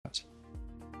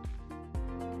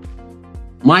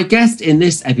My guest in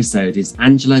this episode is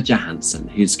Angela Johansson,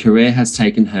 whose career has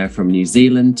taken her from New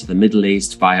Zealand to the Middle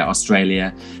East via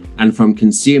Australia, and from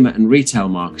consumer and retail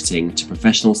marketing to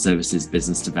professional services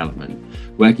business development,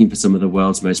 working for some of the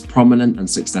world's most prominent and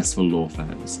successful law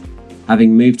firms.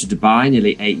 Having moved to Dubai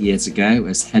nearly 8 years ago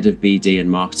as head of BD and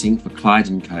marketing for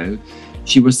Clyde & Co.,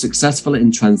 she was successful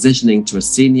in transitioning to a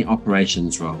senior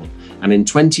operations role, and in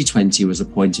 2020 was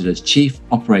appointed as Chief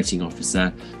Operating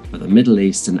Officer for the Middle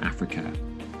East and Africa.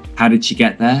 How did she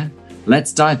get there?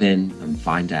 Let's dive in and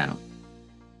find out.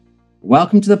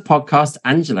 Welcome to the podcast,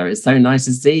 Angela. It's so nice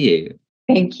to see you.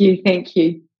 Thank you.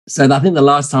 So I think the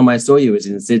last time I saw you was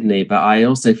in Sydney, but I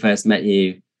also first met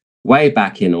you way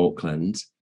back in Auckland.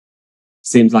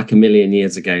 Seems like a million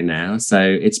years ago now. So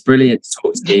it's brilliant to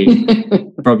talk to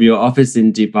you from your office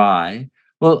in Dubai.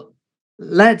 Well,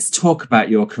 let's talk about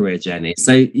your career journey.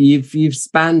 So you've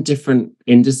spanned different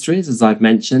industries, as I've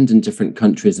mentioned, in different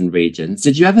countries and regions.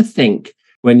 Did you ever think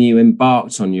when you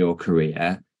embarked on your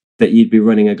career that you'd be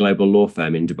running a global law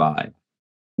firm in Dubai?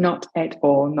 Not at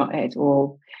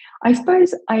all. I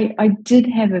suppose I did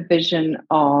have a vision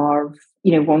of,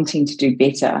 wanting to do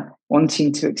better,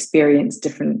 wanting to experience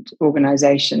different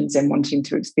organizations and wanting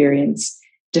to experience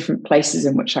different places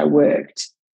in which I worked.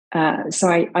 So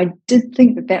I did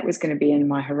think that was going to be in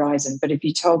my horizon. But if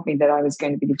you told me that I was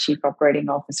going to be the chief operating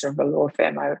officer of a law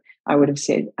firm, I would have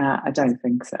said, I don't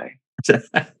think so.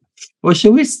 Well,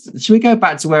 should we go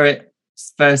back to where it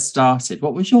first started?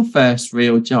 What was your first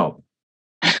real job?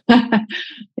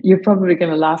 You're probably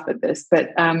going to laugh at this, but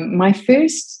my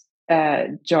first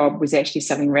job was actually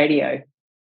selling radio.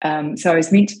 So I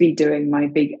was meant to be doing my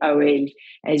big OE,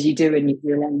 as you do in New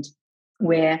Zealand,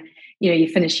 where you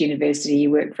finish university, you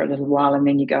work for a little while, and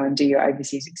then you go and do your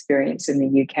overseas experience in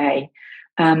the UK.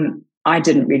 I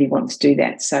didn't really want to do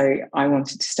that, so I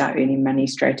wanted to start earning money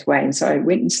straight away. And so I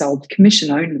went and sold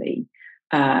commission-only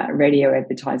radio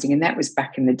advertising, and that was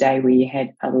back in the day where you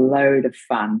had a load of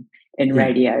fun in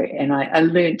radio. And I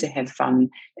learned to have fun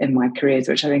in my careers,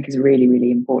 which I think is really, really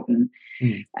important.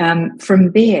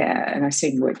 From there, and I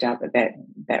soon worked out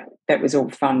that was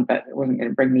all fun, but it wasn't going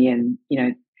to bring me in,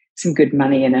 some good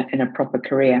money in a proper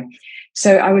career.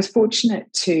 So I was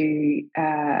fortunate to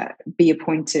be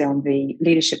appointed on the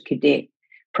Leadership Cadet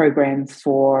program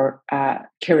for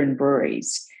Kirin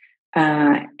Breweries.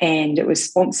 And it was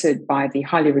sponsored by the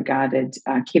highly regarded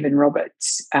Kevin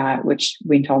Roberts, which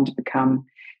went on to become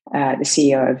the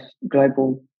CEO of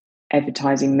global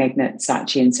advertising magnate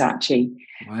Saatchi & Saatchi.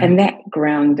 Wow. And that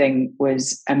grounding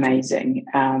was amazing.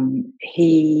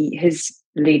 His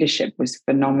leadership was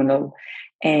phenomenal.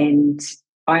 And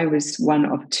I was one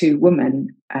of two women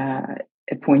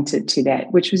appointed to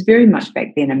that, which was very much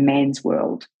back then a man's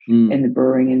world in the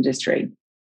brewing industry.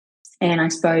 And I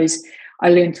suppose I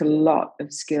learned a lot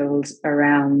of skills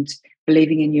around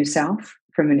believing in yourself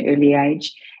from an early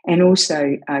age, and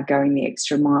also going the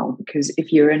extra mile, because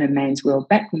if you're in a man's world,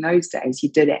 back in those days, you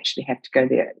did actually have to go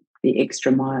the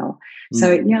extra mile.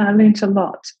 So I learned a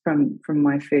lot from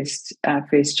my first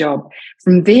job.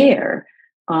 From there,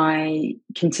 I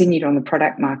continued on the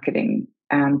product marketing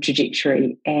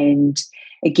trajectory, and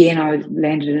again, I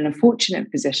landed in a fortunate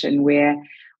position where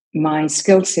my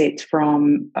skill set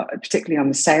from particularly on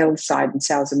the sales side and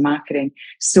sales and marketing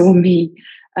saw me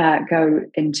go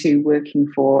into working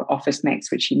for Office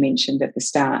Max, which you mentioned at the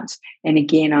start. And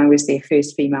again, I was their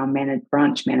first female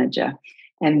branch manager.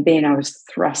 And then I was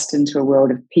thrust into a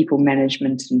world of people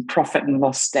management and profit and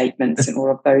loss statements and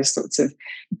all of those sorts of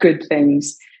good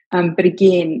things. But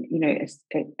again,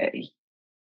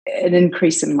 an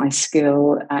increase in my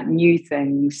skill, new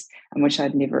things, and which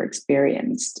I'd never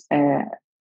experienced.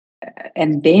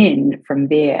 And then from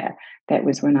there, that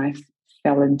was when I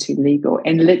fell into legal,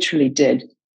 and literally did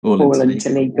fall into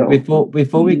legal.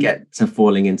 Before we get to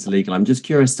falling into legal, I'm just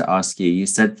curious to ask you, you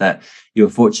said that you were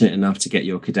fortunate enough to get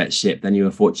your cadetship, then you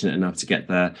were fortunate enough to get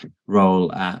the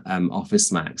role at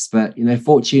Office Max. But,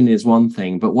 fortune is one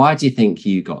thing, but why do you think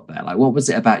you got there? Like, what was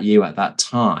it about you at that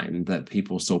time that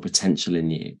people saw potential in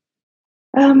you?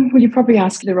 Well, you probably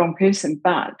asked the wrong person,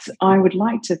 but I would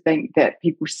like to think that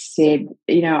people said,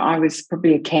 I was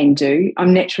probably a can-do.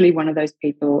 I'm naturally one of those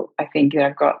people, I think, that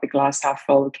I've got the glass half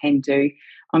full, can-do.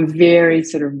 I'm very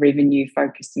sort of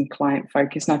revenue-focused and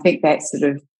client-focused, and I think that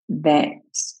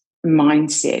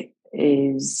mindset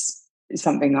is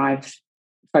something I've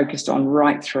focused on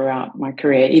right throughout my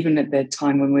career. Even at the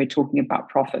time when we were talking about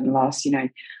profit and loss,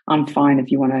 I'm fine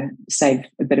if you want to save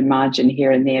a bit of margin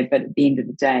here and there, but at the end of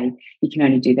the day, you can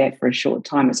only do that for a short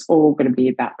time. It's all going to be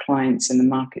about clients and the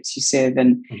markets you serve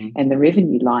and the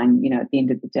revenue line, at the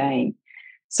end of the day.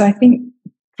 So I think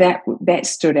that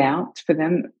stood out for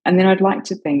them. And then I'd like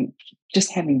to think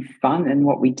just having fun in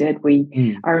what we did.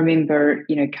 I remember,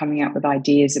 coming up with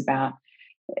ideas about,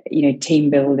 team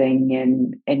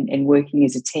building and working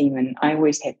as a team. And I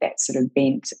always had that sort of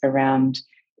bent around,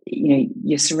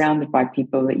 you're surrounded by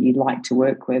people that you like to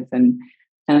work with. And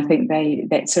I think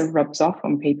that sort of rubs off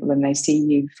on people, and they see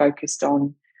you focused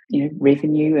on,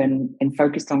 revenue and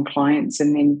focused on clients,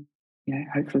 and then,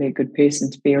 hopefully a good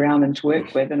person to be around and to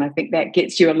work with. And I think that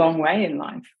gets you a long way in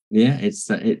life. Yeah, it's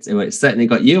certainly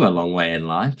got you a long way in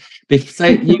life. So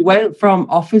you went from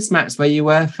Office Max, where you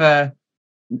were for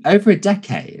over a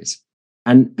decade,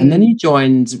 and then you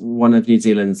joined one of New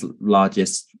Zealand's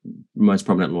largest, most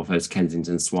prominent law firms,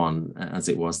 Kensington Swan, as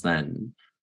it was then.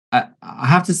 I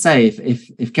have to say,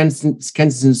 if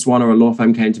Kensington Swan or a law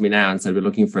firm came to me now and said we're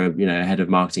looking for a head of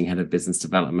marketing, head of business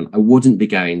development, I wouldn't be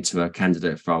going to a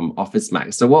candidate from Office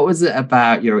Max. So what was it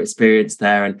about your experience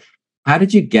there, and how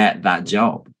did you get that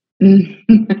job? I'm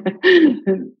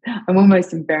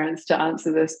almost embarrassed to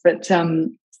answer this, but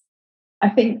I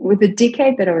think with the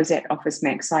decade that I was at Office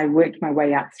Max, I worked my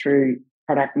way up through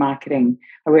product marketing.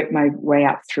 I worked my way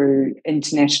up through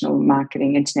international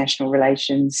marketing, international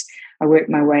relations. I worked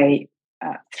my way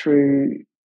through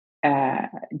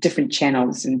different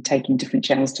channels and taking different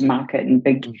channels to market, and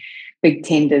big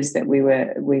tenders that we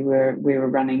were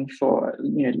running for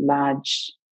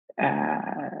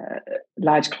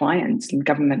large clients and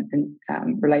government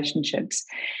relationships.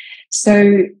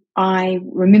 So I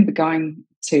remember going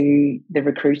to the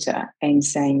recruiter and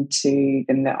saying to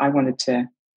them that I wanted to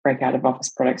break out of office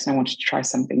products and I wanted to try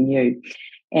something new.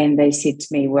 And they said to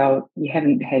me, well, you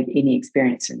haven't had any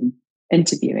experience in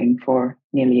interviewing for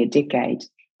nearly a decade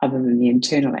other than the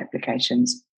internal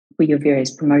applications for your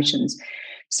various promotions.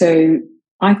 So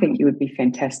I think you would be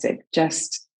fantastic.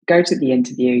 Just go to the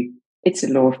interview. It's a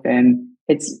law firm.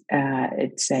 It's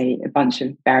a bunch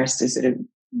of barristers that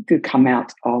have come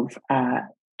out of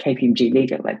KPMG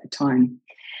Legal at the time.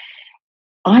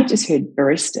 I just heard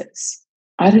baristas.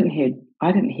 I didn't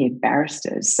hear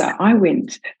barristers. So I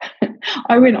went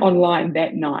online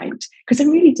that night because I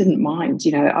really didn't mind.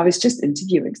 I was just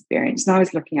interview experience, and I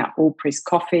was looking at All Press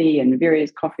Coffee and various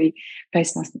coffee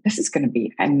places. And I thought, this is going to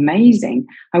be amazing.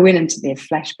 I went into their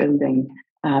flash building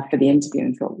for the interview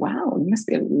and thought, wow, there must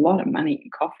be a lot of money in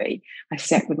coffee. I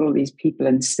sat with all these people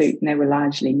in suit, and they were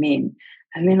largely men.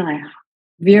 And then I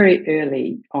very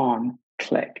early on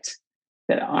clicked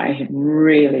that I had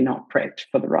really not prepped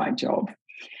for the right job.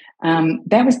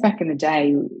 That was back in the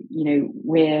day,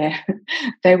 where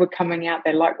they were coming out,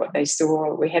 they liked what they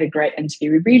saw. We had a great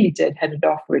interview. We really did hit it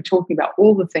off. We were talking about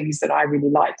all the things that I really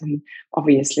liked, and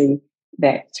obviously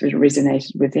that sort of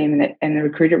resonated with them. And the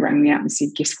recruiter rang me up and said,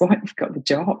 guess what? You've got the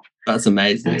job. That's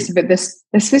amazing. Said, but this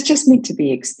was just meant to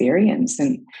be experience.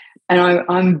 And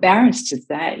I'm embarrassed to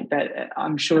say, but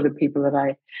I'm sure the people that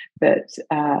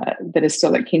are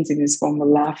still at Kensington Swan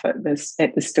will laugh at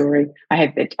the story.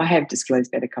 I have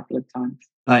disclosed that a couple of times.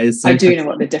 That is so I do know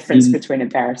what the difference between a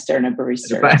barrister and a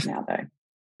barista is now, though.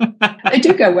 They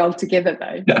do go well together,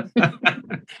 though.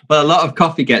 Well, a lot of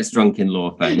coffee gets drunk in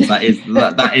law firms. That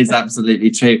is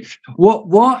absolutely true.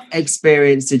 What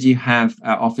experience did you have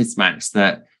at Office Max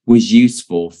that was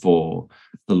useful for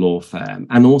the law firm,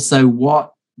 and also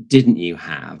what didn't you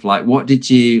have? Like, what did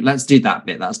you? Let's do that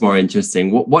bit. That's more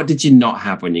interesting. What did you not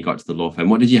have when you got to the law firm?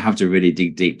 What did you have to really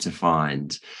dig deep to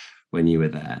find when you were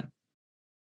there?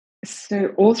 So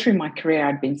all through my career,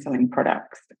 I'd been selling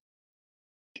products.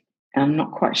 I'm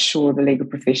not quite sure the legal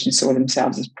profession saw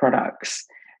themselves as products.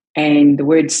 And the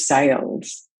word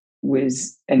sales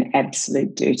was an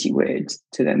absolute dirty word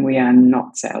to them. We are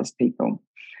not salespeople.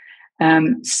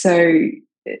 So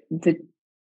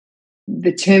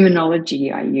the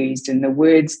terminology I used and the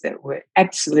words that were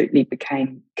absolutely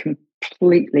became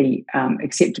completely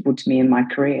acceptable to me in my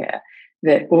career,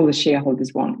 that all the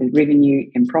shareholders want is revenue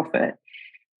and profit,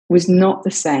 was not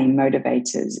the same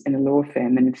motivators in a law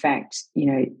firm. And in fact,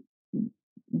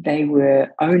 they were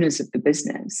owners of the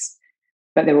business,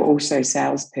 but they were also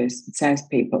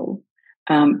salespeople,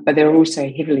 but they were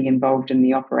also heavily involved in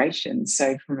the operations.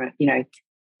 So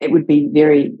it would be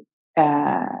very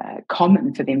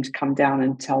common for them to come down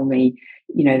and tell me,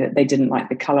 that they didn't like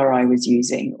the color I was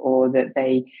using, or that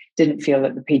they didn't feel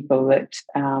that the people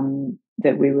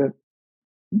that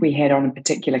we had on a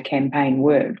particular campaign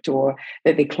worked, or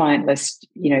that their client list,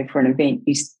 for an event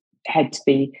had to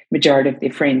be majority of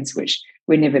their friends, which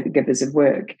we're never the givers of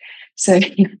work. So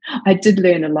I did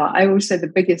learn a lot.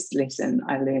 The biggest lesson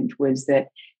I learned was that,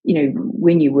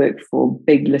 when you work for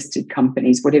big listed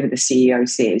companies, whatever the CEO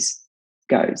says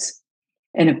goes.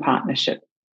 In a partnership,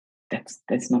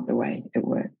 that's not the way it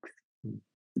works.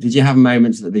 Did you have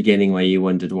moments at the beginning where you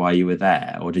wondered why you were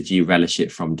there, or did you relish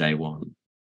it from day one?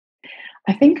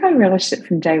 I think I relished it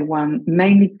from day one,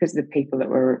 mainly because of the people that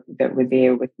were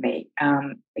there with me.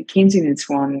 Kensington and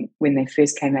Swan, when they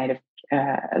first came out of,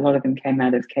 a lot of them came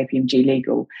out of KPMG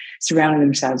Legal, surrounded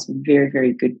themselves with very,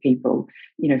 very good people,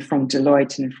 from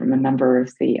Deloitte and from a number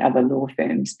of the other law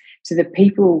firms. So the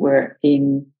people were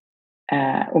in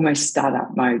almost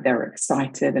startup mode. They were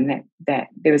excited, and that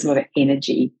there was a lot of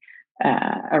energy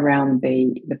around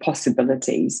the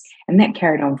possibilities, and that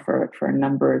carried on for a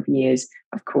number of years.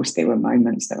 Of course, there were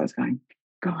moments that I was going,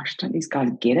 "Gosh, don't these guys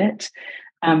get it?"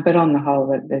 But on the whole,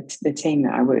 the team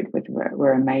that I worked with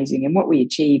were amazing, and what we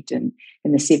achieved in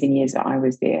the 7 years that I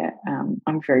was there,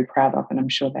 I'm very proud of, and I'm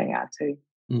sure they are too.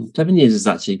 7 years is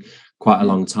actually quite a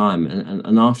long time,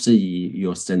 and after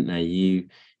your stint there, you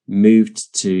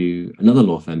moved to another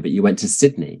law firm, but you went to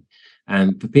Sydney.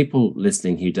 And for people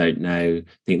listening who don't know,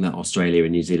 think that Australia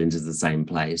and New Zealand is the same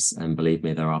place. And believe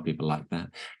me, there are people like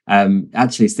that.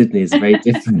 Actually, Sydney is very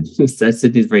different. So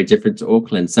Sydney is very different to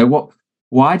Auckland. So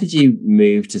why did you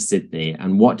move to Sydney,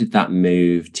 and what did that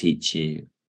move teach you?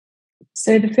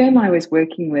 So the firm I was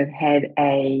working with had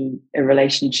a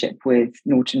relationship with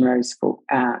Norton Rose,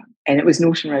 and it was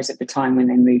Norton Rose at the time when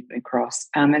they moved across.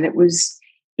 And it was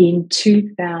in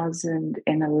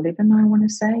 2011, I want to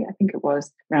say. I think it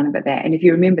was around about that. And if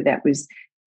you remember, that was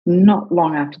not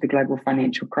long after the global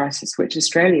financial crisis, which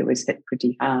Australia was hit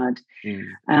pretty hard.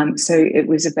 So it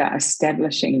was about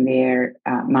establishing their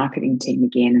marketing team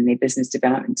again and their business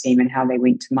development team and how they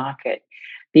went to market.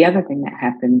 The other thing that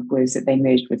happened was that they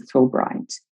merged with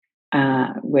Fulbright,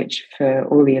 which for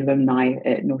all the alumni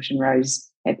at Norton Rose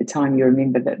at the time, you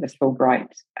remember that the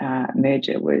Fulbright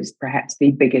merger was perhaps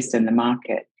the biggest in the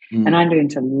market. And I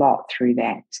learned a lot through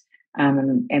that,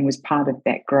 and was part of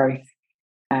that growth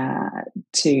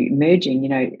to merging,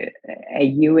 a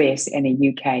US and a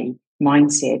UK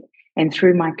mindset. And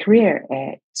through my career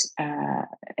at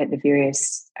the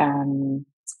various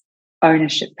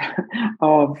ownership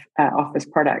of office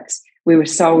products, we were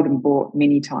sold and bought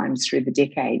many times through the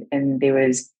decade, and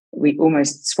we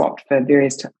almost swapped for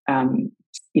various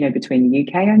between the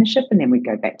UK ownership, and then we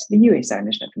go back to the US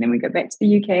ownership, and then we go back to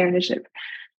the UK ownership.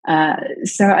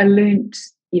 So I learned,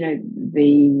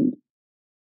 the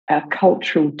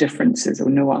cultural differences or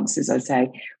nuances, I'd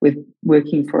say, with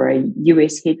working for a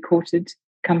US headquartered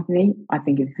company. I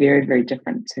think is very, very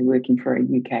different to working for a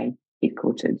UK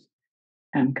headquartered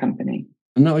company.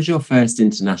 And that was your first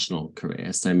international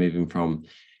career, so moving from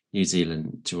New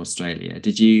Zealand to Australia.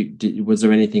 Was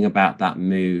there anything about that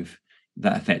move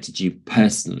that affected you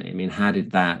personally? I mean, how did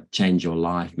that change your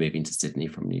life moving to Sydney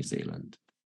from New Zealand?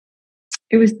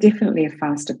 It was definitely a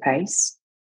faster pace.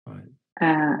 Right.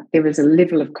 There was a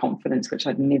level of confidence which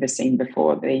I'd never seen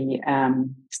before. The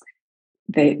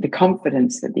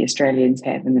confidence that the Australians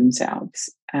have in themselves.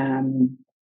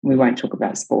 We won't talk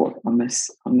about sport on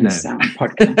this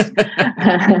podcast.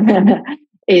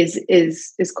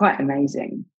 is quite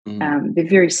amazing. They're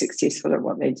very successful at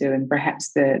what they do, and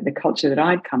perhaps the culture that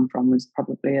I'd come from was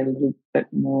probably a little bit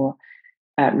more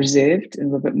reserved and a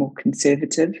little bit more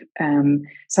conservative.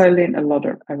 So I learned a lot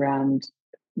around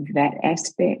that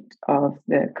aspect of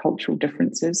the cultural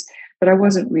differences, but I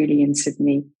wasn't really in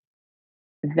Sydney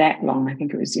that long. I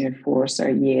think it was 4 or so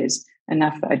years,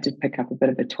 enough that I did pick up a bit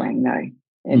of a twang though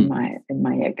in my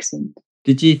accent.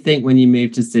 Did you think when you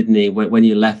moved to Sydney, when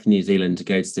you left New Zealand to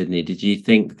go to Sydney, did you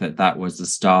think that was the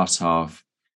start of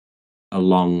a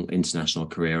long international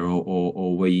career,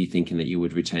 or were you thinking that you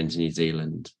would return to New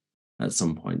Zealand at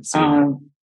some point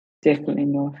soon? Definitely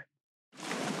not.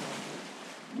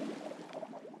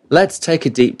 Let's take a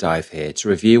deep dive here to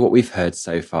review what we've heard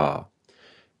so far.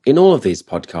 In all of these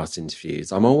podcast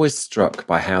interviews, I'm always struck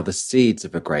by how the seeds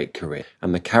of a great career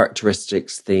and the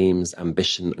characteristics, themes,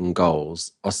 ambition and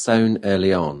goals are sown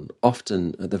early on,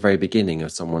 often at the very beginning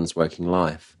of someone's working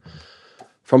life.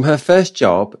 From her first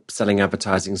job, selling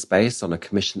advertising space on a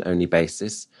commission-only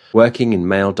basis, working in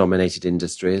male-dominated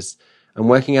industries, and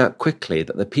working out quickly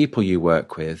that the people you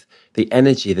work with, the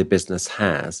energy the business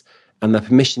has, and the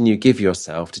permission you give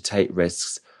yourself to take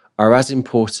risks are as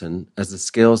important as the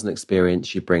skills and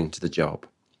experience you bring to the job.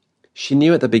 She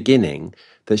knew at the beginning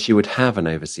that she would have an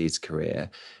overseas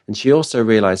career, and she also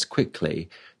realised quickly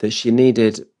that she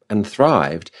needed and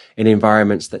thrived in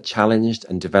environments that challenged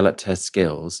and developed her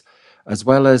skills, as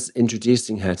well as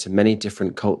introducing her to many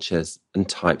different cultures and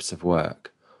types of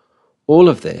work. All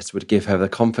of this would give her the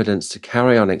confidence to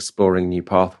carry on exploring new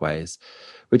pathways,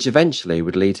 which eventually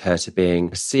would lead her to being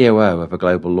a COO of a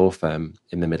global law firm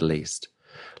in the Middle East.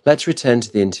 Let's return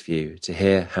to the interview to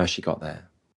hear how she got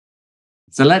there.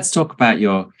 So let's talk about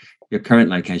your your current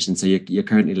location. So you're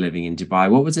currently living in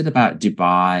Dubai. What was it about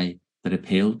Dubai that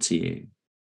appealed to you?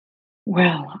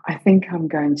 Well, I think I'm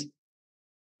going to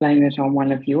blame it on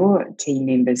one of your team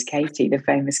members, Katie, the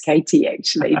famous Katie,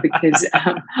 actually, because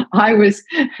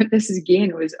this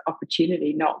again was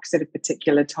opportunity knocks at a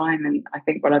particular time. And I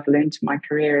think what I've learned in my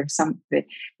career of something,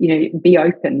 be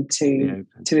open to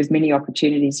as many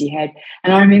opportunities you had.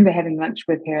 And I remember having lunch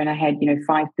with her and I had,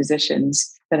 5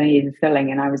 positions that I needed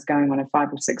filling and I was going on a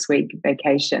 5 or 6 week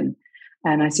vacation.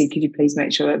 And I said, could you please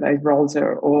make sure that those roles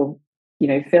are all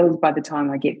filled by the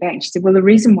time I get back? She said, well, the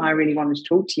reason why I really wanted to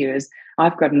talk to you is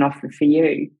I've got an offer for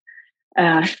you.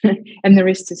 And the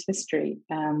rest is history.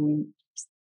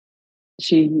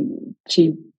 She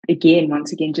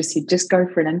once again just said, just go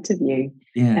for an interview.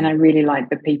 Yeah. And I really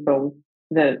liked the people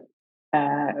that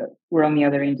were on the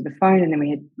other end of the phone. And then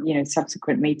we had,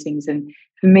 subsequent meetings. And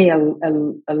for me, a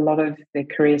lot of the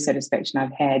career satisfaction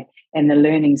I've had and the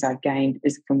learnings I've gained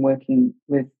is from working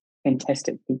with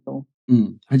fantastic people.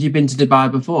 Had you been to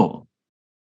Dubai before?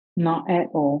 Not at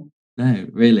all. No,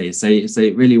 really. So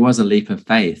it really was a leap of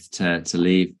faith to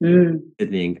leave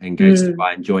Sydney and go to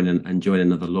Dubai and join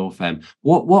another law firm.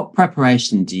 What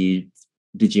preparation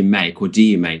did you make or do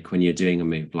you make when you're doing a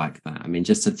move like that? I mean,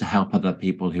 just to help other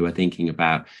people who are thinking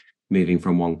about moving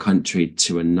from one country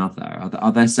to another.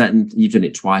 Are there certain, you've done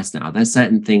it twice now, are there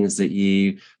certain things that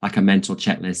you, like a mental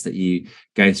checklist that you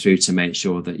go through to make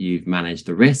sure that you've managed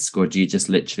the risk, or do you just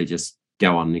literally just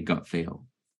go on your gut feel?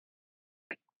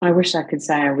 I wish I could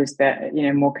say I was that,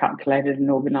 more calculated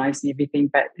and organized and everything,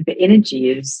 but the energy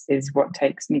is what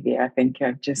takes me there. I think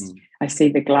I see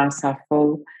the glass half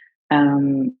full,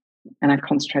 and I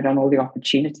concentrate on all the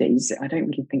opportunities. I don't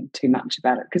really think too much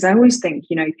about it because I always think,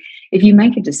 if you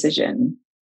make a decision,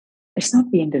 it's not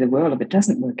the end of the world. If it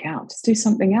doesn't work out, just do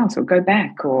something else or go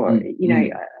back. Or,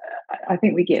 I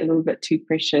think we get a little bit too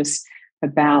precious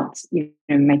about,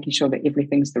 making sure that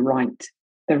everything's the right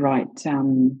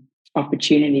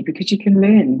opportunity, because you can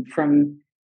learn from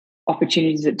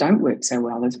opportunities that don't work so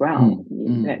well as well.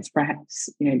 That's perhaps,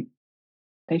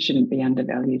 they shouldn't be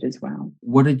undervalued as well.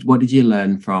 What did you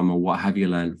learn from, or what have you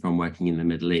learned from working in the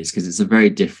Middle East? Because it's a very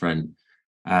different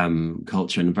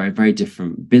culture and a very, very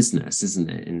different business, isn't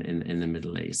it, in the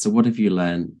Middle East? So what have you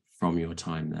learned from your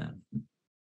time there?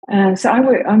 So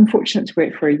I'm fortunate to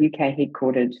work for a UK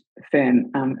headquartered firm,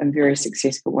 a very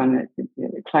successful one.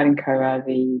 Clyde & Co are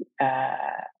the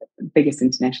biggest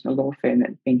international law firm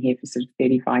that's been here for sort of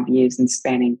 35 years and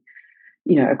spanning,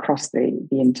 across the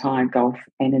entire Gulf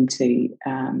and into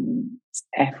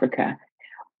Africa.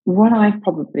 What I've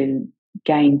probably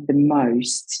gained the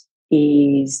most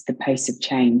is the pace of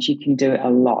change. You can do a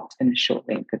lot in a short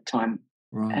length of time.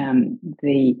 Right.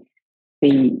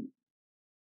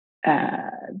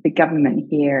 The government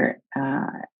here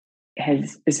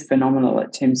is phenomenal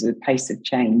in terms of the pace of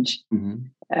change.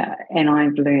 And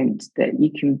I've learned that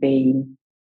you can be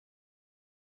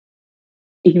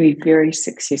very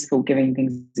successful giving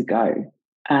things a go.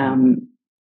 And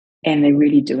they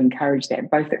really do encourage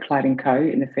that, both at Clyde & Co,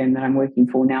 in the firm that I'm working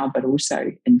for now, but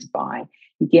also in Dubai.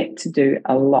 You get to do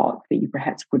a lot that you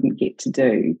perhaps wouldn't get to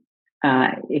do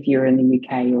if you're in the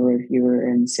UK or if you're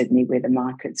in Sydney, where the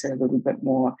markets are a little bit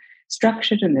more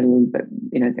structured and they're a little bit,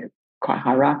 they're quite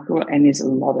hierarchical, and there's a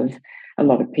lot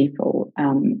of people.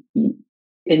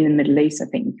 In the Middle East, I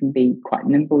think you can be quite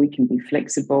nimble, you can be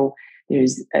flexible.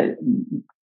 There's a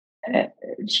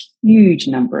huge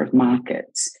number of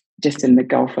markets just in the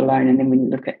Gulf alone, and then when you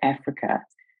look at Africa,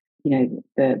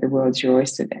 the world's your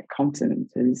oyster. That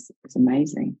continent is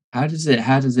amazing. How does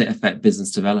it affect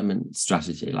business development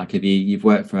strategy? Like, if you've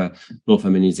worked for a law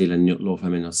firm in New Zealand, law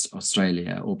firm in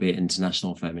Australia, albeit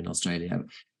international firm in Australia,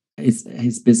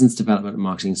 is business development and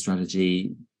marketing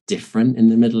strategy different in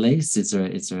the Middle East? Is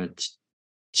there a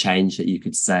change that you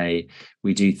could say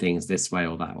we do things this way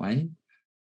or that way?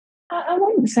 I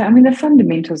wouldn't say. I mean, the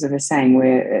fundamentals are the same.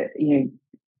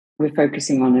 We're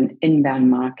focusing on an inbound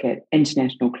market,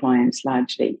 international clients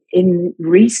largely. In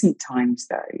recent times,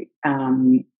 though,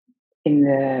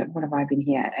 what have I been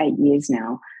here, 8 years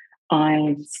now,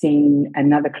 I've seen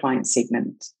another client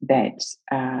segment that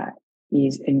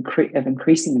is of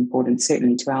increasing importance,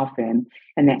 certainly to our firm,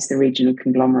 and that's the regional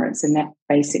conglomerates. And that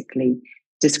basically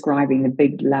describing the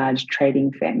big, large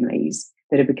trading families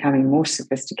that are becoming more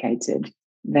sophisticated.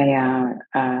 They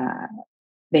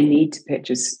need to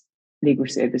purchase legal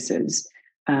services.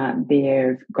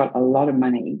 They've got a lot of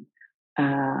money,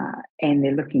 and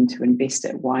they're looking to invest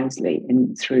it wisely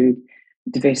and through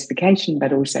diversification,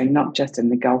 but also not just in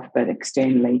the Gulf, but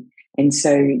externally. And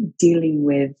so dealing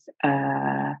with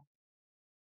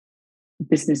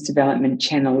business development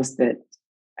channels that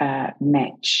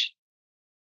match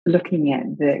looking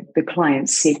at the client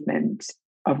segment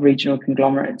of regional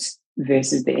conglomerates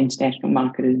versus the international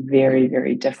market is very,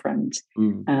 very different.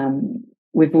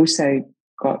 We've also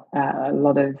got a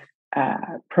lot of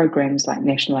programs like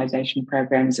nationalisation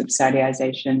programs of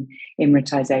Saudization,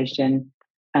 Emiratisation,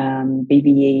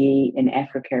 BBE in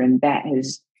Africa, and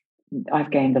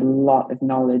I've gained a lot of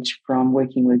knowledge from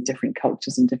working with different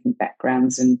cultures and different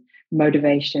backgrounds and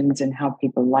motivations and how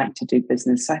people like to do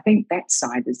business. So I think that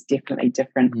side is definitely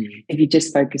different. If you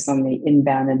just focus on the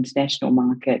inbound international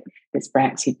market that's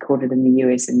perhaps headquartered in the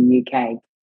US and the UK,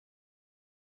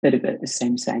 bit of it the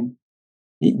same.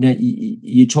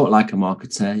 You talk like a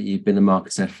marketer. You've been a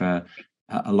marketer for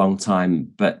a long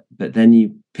time, but then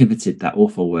you pivoted, that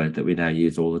awful word that we now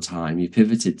use all the time. You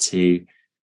pivoted to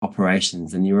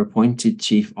operations and you were appointed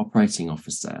Chief Operating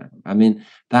Officer. I mean,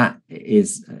 that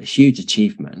is a huge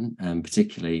achievement,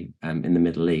 particularly in the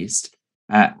Middle East.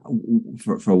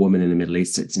 For a woman in the Middle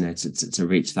East, to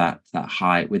reach that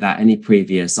height without any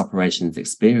previous operations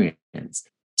experience.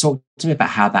 Talk to me about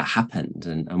how that happened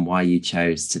and why you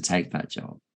chose to take that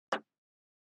job.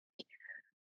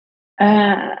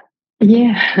 I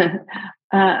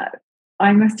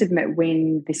must admit,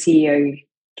 when the CEO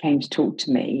came to talk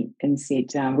to me and said,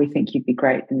 we think you'd be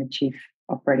great in the Chief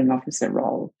Operating Officer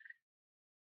role,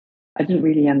 I didn't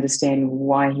really understand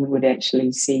why he would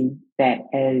actually see that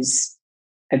as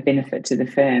a benefit to the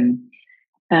firm.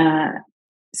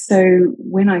 So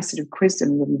when I sort of quizzed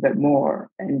him a little bit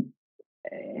more and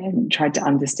tried to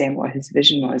understand what his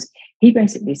vision was, he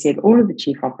basically said all of the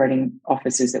chief operating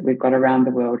officers that we've got around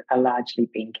the world are largely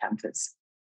bean counters.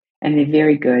 And they're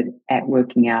very good at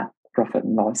working out profit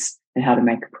and loss and how to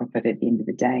make a profit at the end of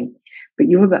the day. But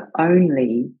you're the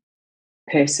only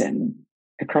person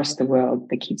across the world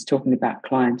that keeps talking about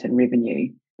client and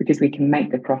revenue, because we can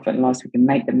make the profit and loss, we can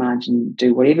make the margin,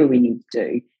 do whatever we need to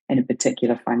do in a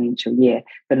particular financial year.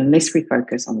 But unless we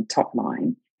focus on the top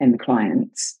line and the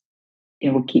clients,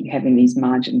 we'll keep having these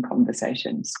margin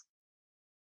conversations.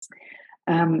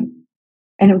 And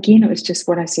again, it was just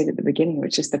what I said at the beginning, it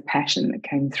was just the passion that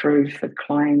came through for the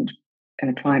client and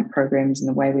the client programs and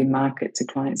the way we market to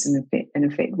clients. In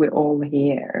effect, we're all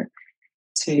here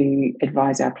to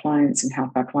advise our clients and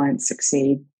help our clients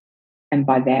succeed. And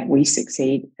by that, we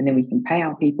succeed. And then we can pay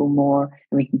our people more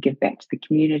and we can give back to the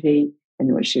community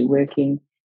in which you're working,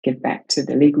 give back to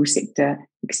the legal sector,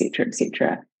 et cetera, et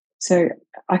cetera. So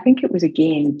I think it was,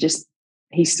 again, just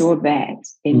he saw that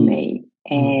in me,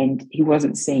 and he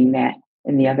wasn't seeing that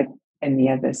in the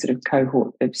other sort of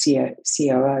cohort of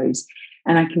COOs.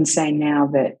 And I can say now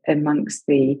that amongst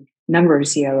the number of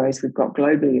COOs we've got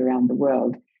globally around the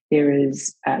world, there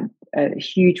is a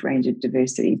huge range of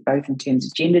diversity, both in terms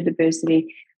of gender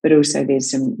diversity, but also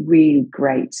there's some really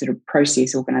great sort of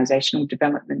process organizational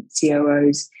development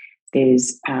COOs.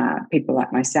 There's people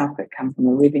like myself that come from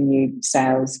a revenue,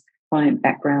 sales, client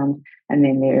background, and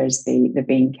then there is the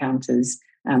bean counters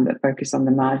that focus on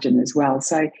the margin as well.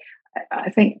 So I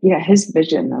think, his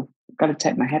vision, I've got to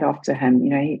take my hat off to him.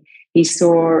 He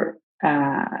saw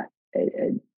a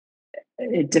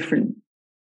different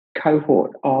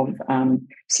cohort of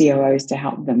COOs to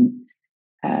help them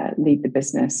lead the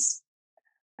business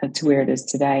to where it is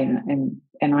today,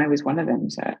 and I was one of them.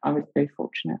 So I was very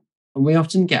fortunate. And we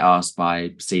often get asked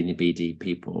by senior BD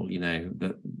people,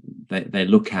 that they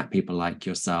look at people like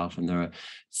yourself, and there are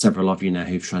several of you now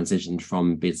who've transitioned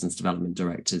from business development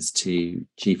directors to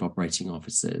chief operating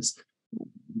officers.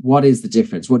 What is the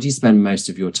difference? What do you spend most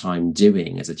of your time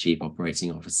doing as a chief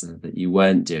operating officer that you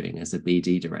weren't doing as a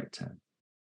BD director?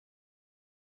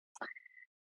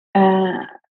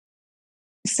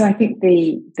 So I think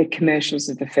the commercials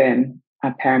of the firm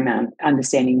are paramount,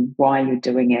 understanding why you're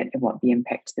doing it and what the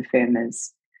impact to the firm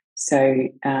is. So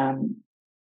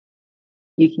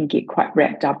you can get quite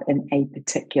wrapped up in a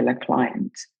particular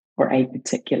client or a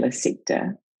particular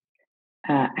sector.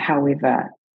 However,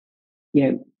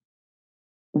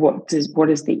 what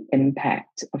is the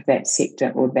impact of that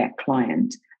sector or that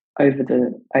client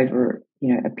over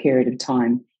a period of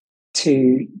time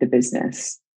to the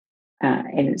business?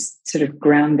 And it's sort of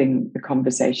grounding the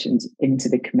conversations into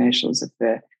the commercials of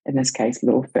in this case,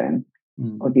 law firm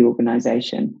or the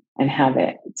organisation, and how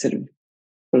that sort of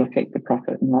will affect the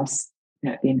profit and loss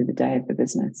at the end of the day of the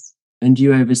business. And do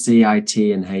you oversee IT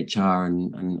and HR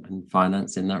and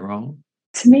finance in that role?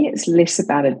 To me, it's less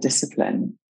about a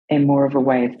discipline and more of a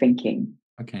way of thinking.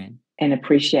 Okay. And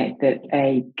appreciate that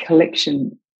a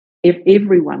collection, if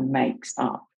everyone makes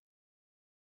up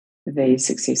the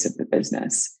success of the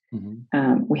business.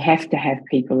 We have to have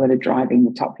people that are driving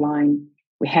the top line.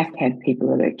 We have to have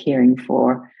people that are caring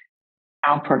for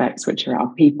our products, which are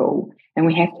our people, and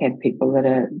we have to have people that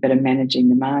are managing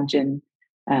the margin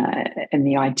in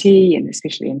the IT, and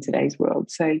especially in today's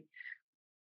world. So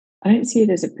I don't see it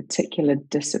as a particular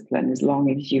discipline as long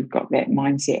as you've got that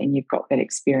mindset and you've got that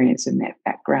experience and that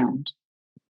background.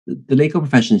 The legal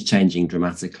profession is changing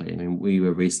dramatically. I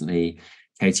mean,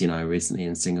 Katie and I were recently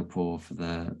in Singapore for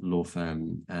the law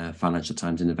firm Financial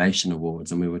Times Innovation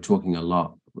Awards, and we were talking a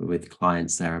lot with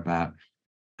clients there about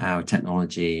how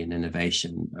technology and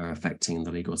innovation are affecting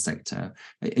the legal sector.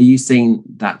 Are you seeing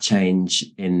that change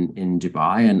in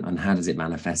Dubai, and how does it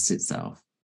manifest itself?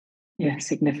 Yeah,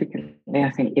 significantly. I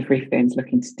think every firm's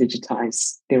looking to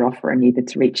digitize their offering, either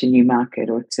to reach a new market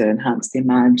or to enhance their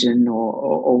margin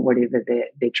or whatever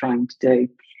they're trying to do.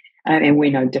 And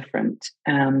we're no different.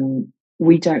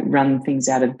 We don't run things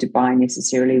out of Dubai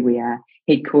necessarily. We are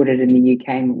headquartered in the UK,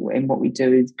 and what we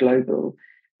do is global.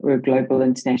 We're a global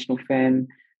international firm.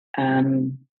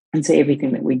 And so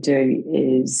everything that we do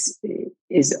is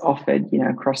offered,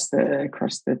 across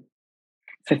the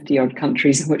 50 odd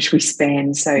countries in which we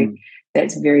span. So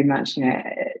that's very much,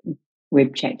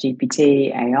 web chat,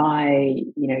 GPT, AI,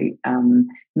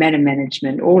 matter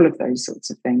management, all of those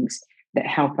sorts of things that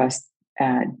help us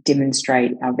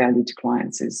demonstrate our value to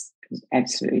clients is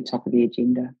absolutely top of the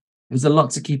agenda. There's a lot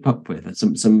to keep up with.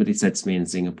 Somebody said to me in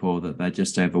Singapore that they're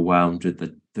just overwhelmed with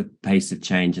the pace of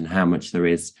change and how much there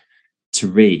is to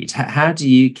read. How do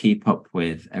you keep up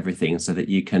with everything so that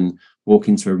you can walk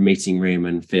into a meeting room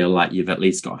and feel like you've at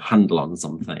least got a handle on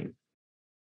something?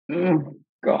 Oh,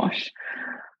 gosh.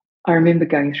 I remember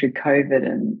going through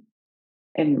COVID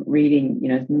and reading,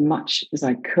 as much as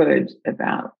I could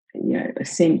about,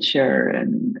 Accenture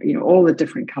and, all the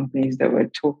different companies that were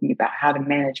talking about how to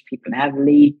manage people and how to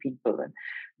lead people and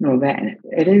all that. And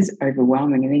it is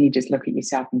overwhelming. And then you just look at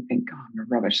yourself and think, oh, I'm a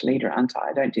rubbish leader, aren't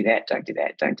I? Don't do that, don't do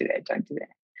that, don't do that, don't do that.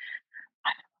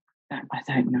 I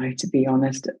don't know, to be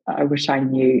honest. I wish I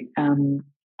knew.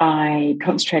 I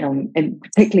concentrate on, and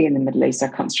particularly in the Middle East, I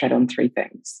concentrate on three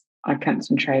things. I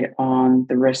concentrate on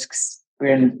the risks.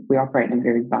 We operate in a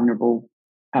very vulnerable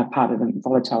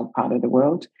volatile part of the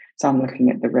world. So I'm looking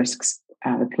at the risks,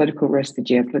 the political risks, the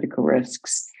geopolitical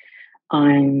risks.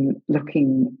 I'm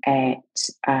looking at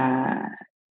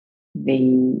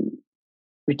the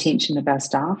retention of our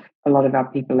staff. A lot of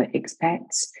our people are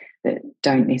expats that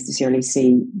don't necessarily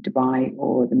see Dubai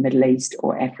or the Middle East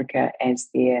or Africa as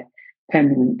their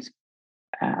permanent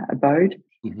abode.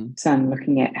 Mm-hmm. So I'm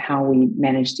looking at how we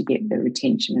manage to get the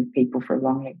retention of people for a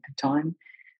long length of time.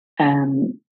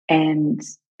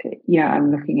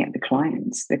 I'm looking at the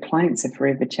clients. The clients are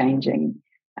forever changing.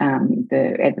 At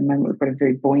the moment, we've got a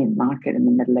very buoyant market in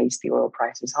the Middle East. The oil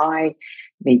price is high.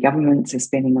 The governments are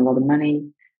spending a lot of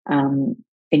money.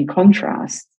 In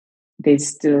contrast, there's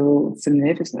still some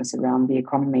nervousness around the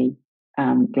economy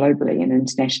globally and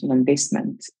international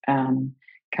investment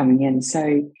coming in.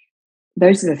 So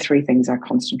those are the three things I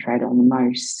concentrate on the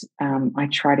most. I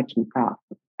try to keep up.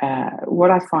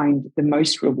 What I find the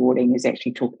most rewarding is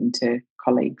actually talking to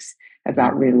colleagues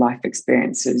about real life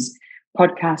experiences.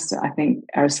 Podcasts, I think,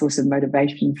 are a source of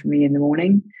motivation for me in the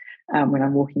morning when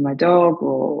I'm walking my dog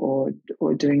or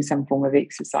doing some form of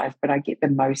exercise. But I get the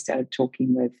most out of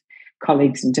talking with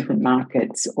colleagues in different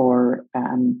markets or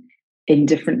in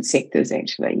different sectors,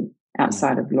 actually,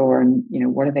 outside of law. And,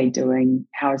 what are they doing?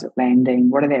 How is it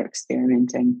landing? What are they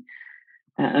experimenting?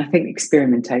 I think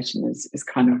experimentation is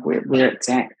kind of where it's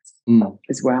at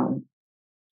as well.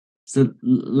 So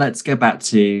let's go back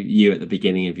to you at the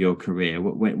beginning of your career.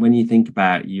 When you think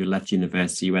about you left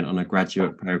university, you went on a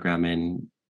graduate program in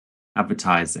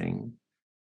advertising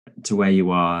to where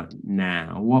you are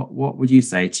now. What would you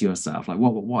say to yourself? Like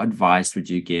what advice would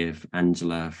you give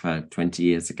Angela for 20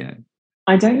 years ago?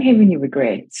 I don't have any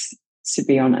regrets, to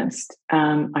be honest.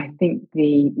 I think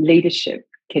the leadership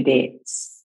cadet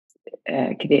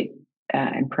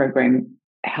and program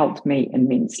helped me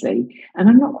immensely. And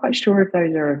I'm not quite sure if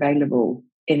those are available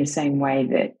in the same way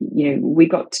that, we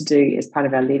got to do as part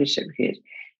of our leadership kit.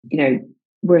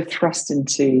 We're thrust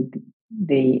into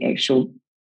the actual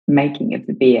making of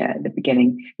the beer at the beginning.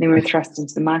 And then we're thrust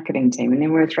into the marketing team, and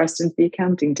then we're thrust into the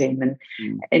accounting team.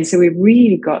 And so we've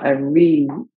really got a really,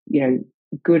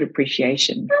 good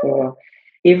appreciation for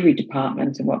every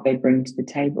department and what they bring to the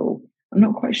table. I'm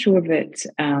not quite sure that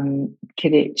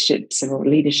cadetships or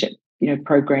leadership,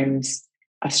 programs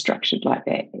are structured like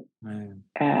that.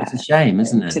 It's a shame,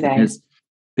 isn't it? Today.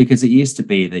 Because it used to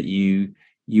be that you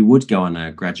would go on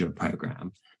a graduate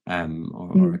program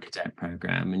or a cadet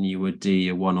program, and you would do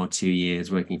your 1 or 2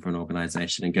 years working for an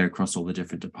organization and go across all the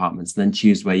different departments, and then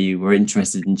choose where you were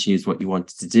interested and choose what you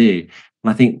wanted to do.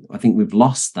 And I think we've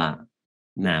lost that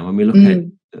now. When we look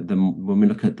at when we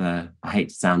look at I hate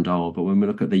to sound old, but when we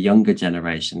look at the younger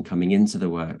generation coming into the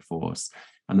workforce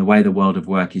and the way the world of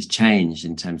work is changed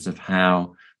in terms of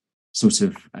how sort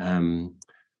of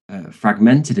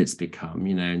fragmented it's become,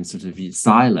 and sort of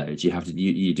siloed. You have to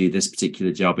you do this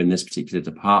particular job in this particular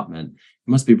department. It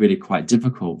must be really quite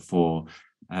difficult for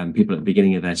people at the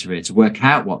beginning of their career to work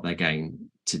out what they're going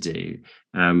to do.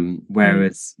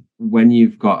 Whereas when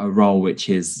you've got a role which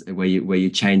is where you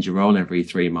change your role every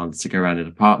 3 months to go around a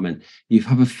department, you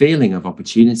have a feeling of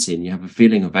opportunity and you have a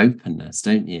feeling of openness,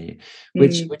 don't you?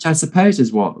 Which I suppose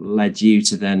is what led you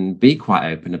to then be quite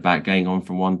open about going on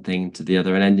from one thing to the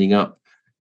other and ending up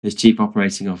as chief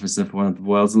operating officer for one of the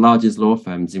world's largest law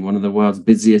firms in one of the world's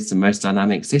busiest and most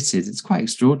dynamic cities. It's quite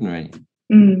extraordinary.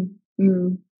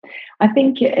 I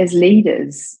think as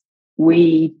leaders,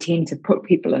 we tend to put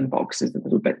people in boxes a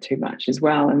little bit too much as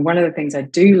well. And one of the things I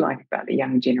do like about the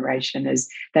young generation is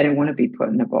they don't want to be put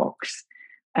in a box.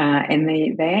 And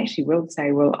they actually will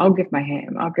say, well, I'll give my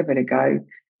hand, I'll give it a go.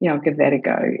 I'll give that a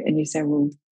go. And you say,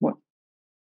 well,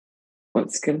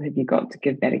 what skill have you got to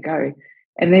give that a go?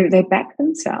 And they back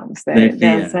themselves. They'll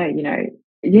say,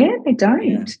 they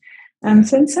don't.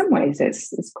 So in some ways,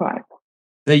 it's quite.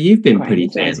 So you've been pretty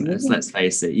fearless. Let's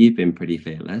face it, you've been pretty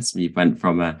fearless. You went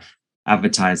from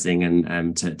advertising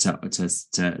and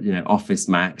to Office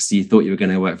Max. You thought you were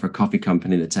going to work for a coffee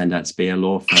company that turned out to be a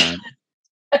law firm.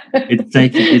 It's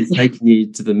taken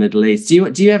you to the Middle East. Do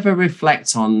you ever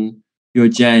reflect on your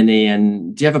journey,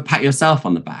 and do you ever pat yourself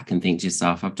on the back and think to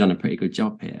yourself, I've done a pretty good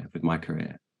job here with my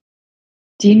career?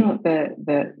 Do you know what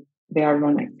the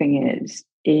ironic thing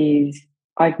is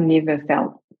I've never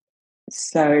felt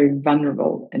so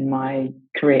vulnerable in my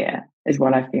career as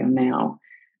what I feel now.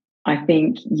 I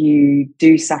think you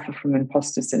do suffer from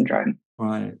imposter syndrome,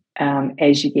 right?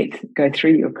 As you go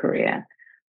through your career.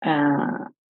 I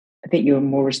think you're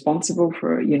more responsible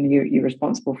for you're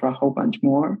responsible for a whole bunch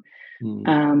more.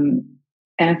 And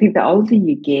I think the older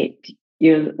you get,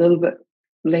 you're a little bit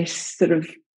less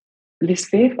less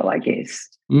fearful, I guess.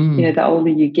 The older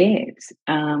you get.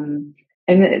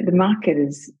 And the market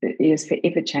is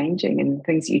forever changing, and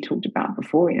things that you talked about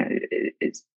before,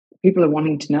 it's people are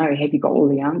wanting to know, have you got all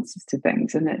the answers to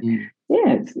things? And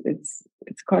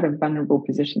it's quite a vulnerable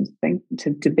position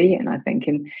to be in, I think.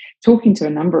 And talking to a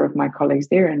number of my colleagues,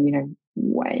 they're in,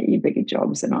 way bigger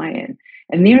jobs than I am.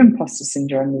 And their imposter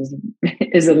syndrome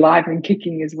is alive and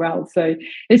kicking as well. So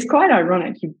it's quite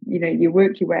ironic. You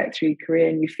work your way out through your career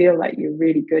and you feel like you're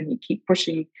really good and you keep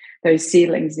pushing those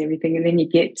ceilings and everything. And then you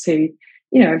get to,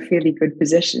 a fairly good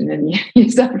position and you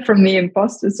suffer from the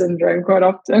imposter syndrome quite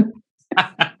often.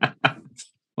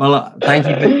 Well,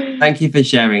 thank you for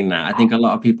sharing that. I think a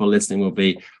lot of people listening will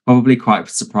be probably quite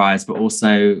surprised, but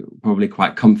also probably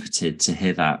quite comforted to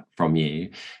hear that from you.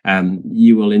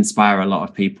 You will inspire a lot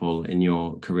of people in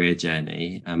your career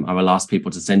journey. I will ask people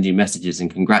to send you messages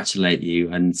and congratulate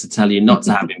you and to tell you not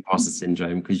to have imposter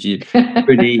syndrome, because you're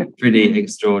pretty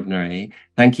extraordinary.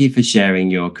 Thank you for sharing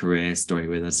your career story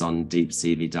with us on Deep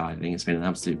CV Diving. It's been an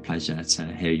absolute pleasure to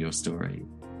hear your story.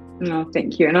 No,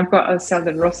 thank you. And I've got a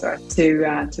Southern Rossa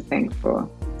to thank for.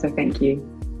 So thank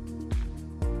you.